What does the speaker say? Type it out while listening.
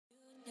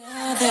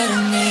that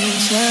I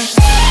need you.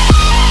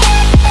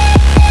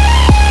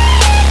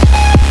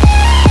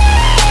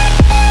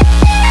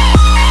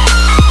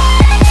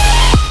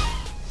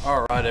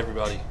 Alright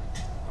everybody,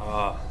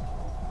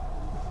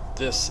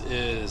 this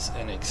is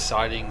an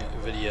exciting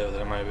video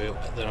that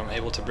I'm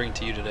able to bring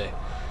to you today.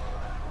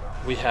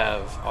 We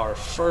have our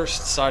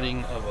first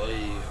sighting of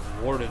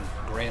a warden,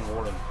 Grand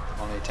Warden,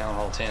 on a Town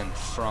Hall 10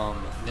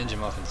 from Ninja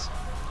Muffins,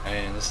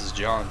 and this is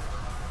John.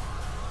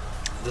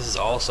 This is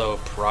also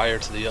prior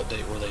to the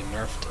update where they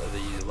nerfed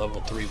the level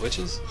 3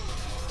 witches,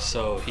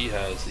 so he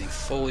has the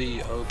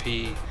fully OP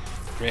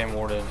Grand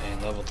Warden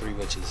and level 3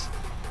 witches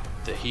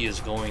that he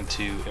is going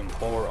to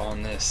implore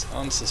on this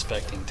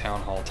unsuspecting Town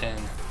Hall 10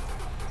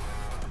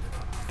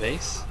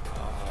 base.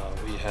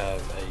 We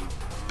have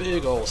a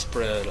big old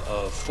spread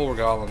of 4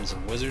 golems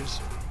and wizards.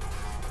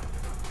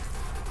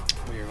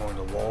 We are going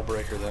to wall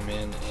breaker them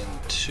in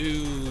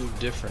 2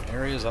 different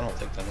areas. I don't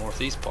think the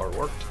northeast part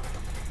worked,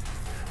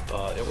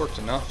 but it worked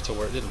enough to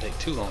where it didn't take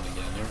too long to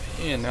get in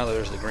there. And now that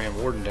there's the Grand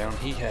Warden down,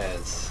 he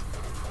has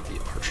the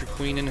Archer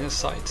Queen in his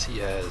sights, he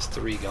has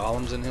 3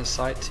 golems in his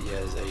sights, he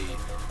has a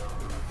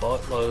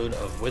buttload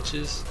of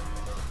witches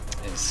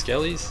and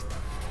skellies.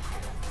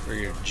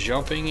 We're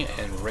jumping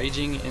and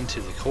raging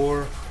into the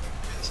core.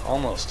 It's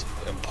almost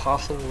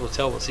impossible to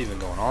tell what's even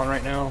going on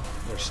right now.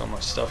 There's so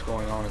much stuff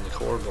going on in the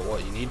core, but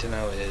what you need to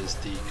know is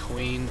the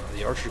Queen,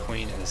 the Archer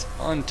Queen, is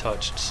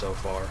untouched so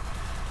far.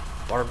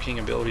 Barb King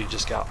ability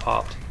just got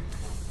popped.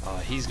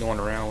 He's going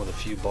around with a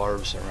few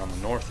barbs around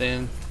the north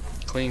end,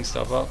 cleaning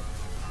stuff up.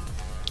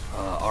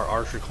 Our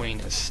Archer Queen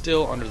is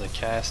still under the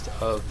cast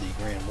of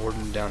the Grand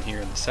Warden down here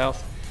in the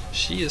south.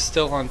 She is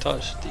still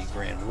untouched. The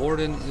Grand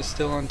Warden is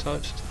still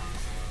untouched.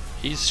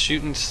 He's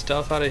shooting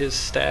stuff out of his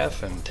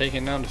staff and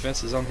taking down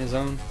defenses on his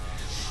own.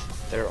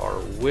 There are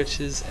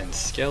witches and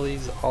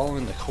skellies all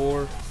in the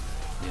core.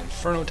 The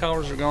Inferno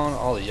Towers are gone.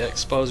 All the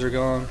Expos are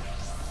gone.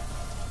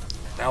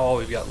 Now all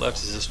we've got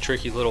left is this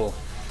tricky little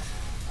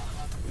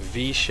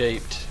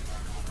V-shaped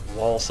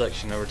wall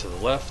section over to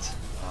the left.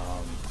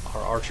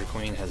 Our Archer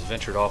Queen has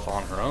ventured off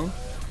on her own,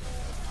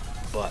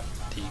 but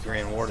the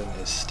Grand Warden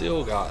has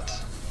still got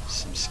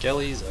some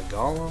skellies, a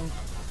golem.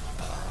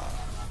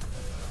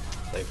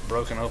 They've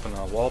broken open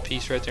a wall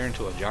piece right there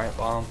into a giant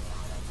bomb,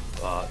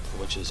 but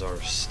the witches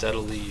are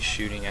steadily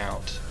shooting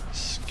out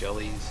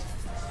skellies.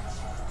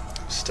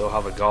 Still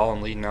have a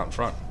golem leading out in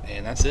front,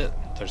 and that's it.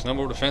 There's no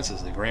more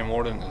defenses. The Grand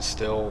Warden is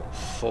still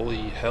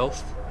fully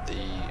health.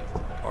 The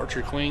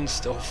Archer Queen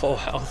still full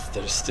health.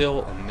 There's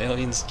still a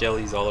million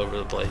skellies all over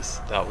the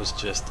place. That was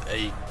just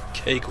a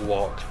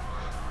cakewalk.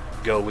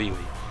 GoWiWi.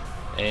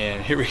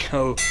 And here we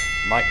go.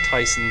 Mike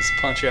Tyson's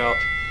Punch Out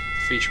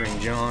featuring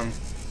John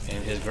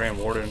and his Grand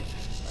Warden.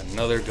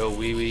 Another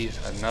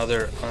GoWiWi,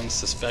 another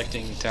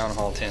unsuspecting Town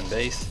Hall 10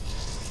 base.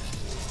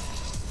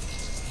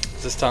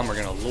 This time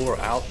we're going to lure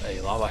out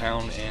a Lava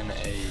Hound and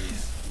a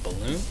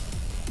balloon.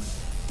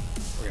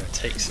 We're going to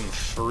take some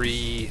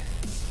free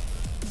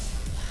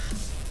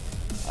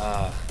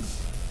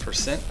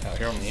percent out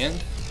here on the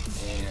end,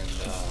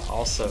 and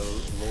also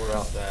lure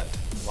out that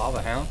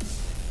Lava Hound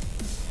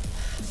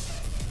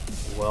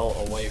well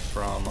away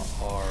from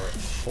our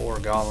 4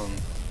 golem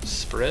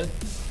spread.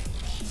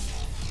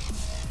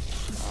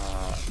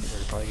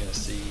 We're probably going to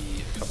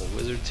see a couple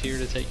wizards here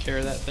to take care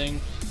of that thing.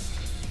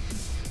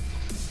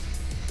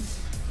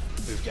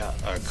 We've got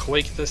a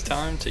Quake this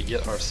time to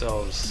get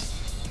ourselves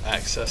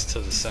access to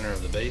the center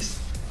of the base.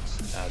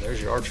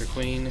 There's your Archer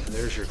Queen,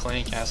 there's your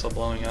clan castle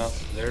blowing up,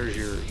 there's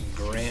your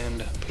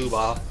Grand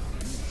Poobah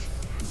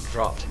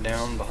dropped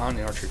down behind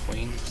the Archer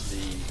Queen.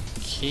 The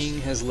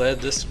King has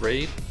led this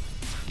raid,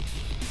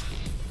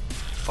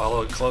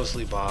 followed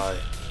closely by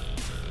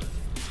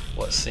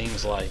what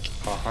seems like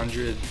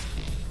 100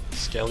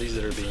 skellies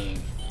that are being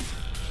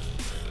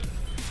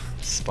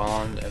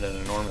spawned at an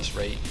enormous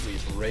rate.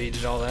 We've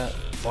raged all that.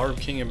 Barb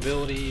King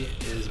ability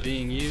is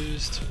being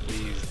used.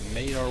 We've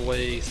made our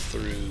way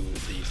through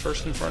the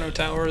first Inferno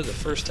Tower, the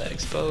first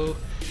Expo.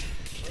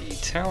 The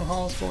Town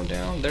Hall's going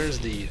down. There's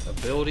the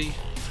ability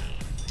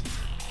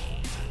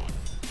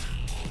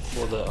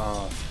for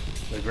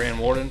the Grand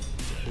Warden,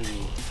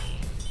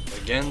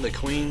 who, again, the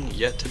Queen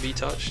yet to be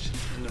touched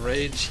in the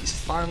raid. She's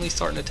finally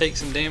starting to take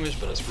some damage,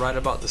 but it's right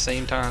about the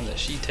same time that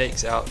she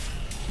takes out,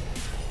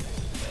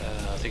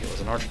 I think it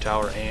was an Archer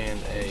Tower and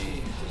a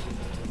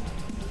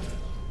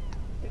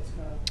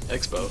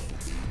Expo.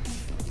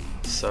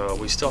 So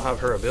we still have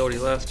her ability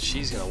left.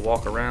 She's going to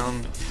walk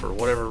around for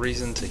whatever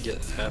reason to get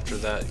after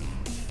that.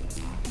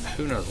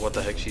 Who knows what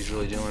the heck she's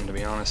really doing, to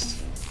be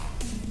honest.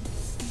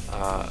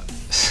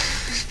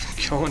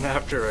 Going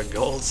after a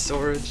gold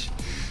storage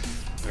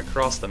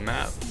across the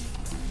map.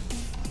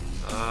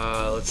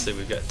 Let's see,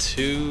 we've got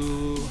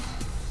 2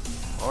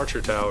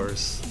 Archer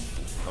Towers,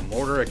 a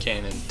mortar, a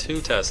cannon, 2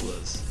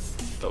 Teslas,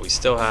 but we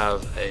still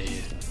have a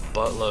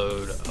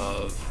buttload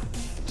of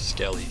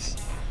skellies.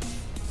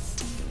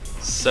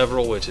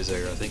 Several witches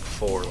there, I think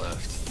 4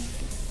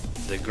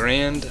 left. The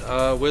Grand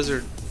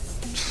Wizard,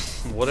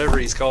 whatever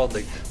he's called,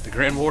 the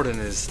Grand Warden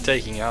is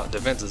taking out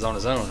defenses on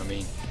his own. I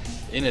mean,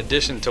 in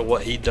addition to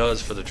what he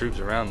does for the troops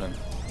around him,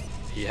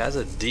 he has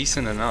a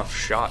decent enough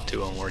shot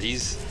to him where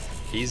he's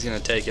going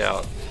to take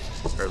out,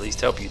 or at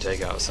least help you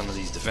take out, some of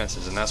these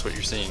defenses, and that's what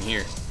you're seeing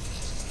here.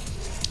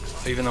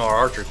 Even though our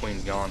Archer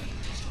Queen's gone,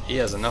 he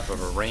has enough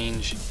of a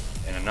range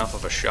and enough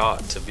of a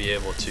shot to be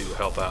able to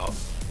help out.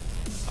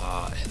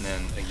 And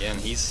then again,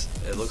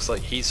 it looks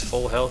like he's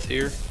full health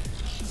here.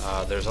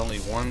 There's only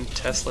one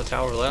Tesla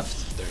tower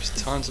left. There's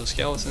tons of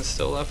skeletons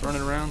still left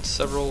running around,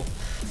 several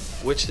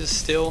witches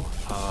still,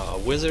 a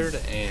wizard,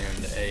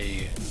 and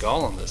a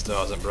golem that still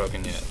hasn't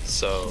broken yet.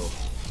 So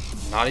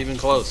not even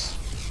close.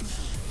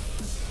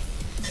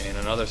 And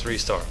another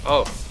 3-star.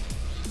 Oh,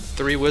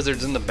 3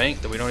 wizards in the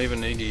bank that we don't even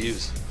need to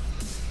use.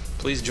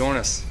 Please join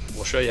us.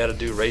 We'll show you how to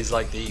do raids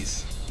like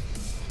these.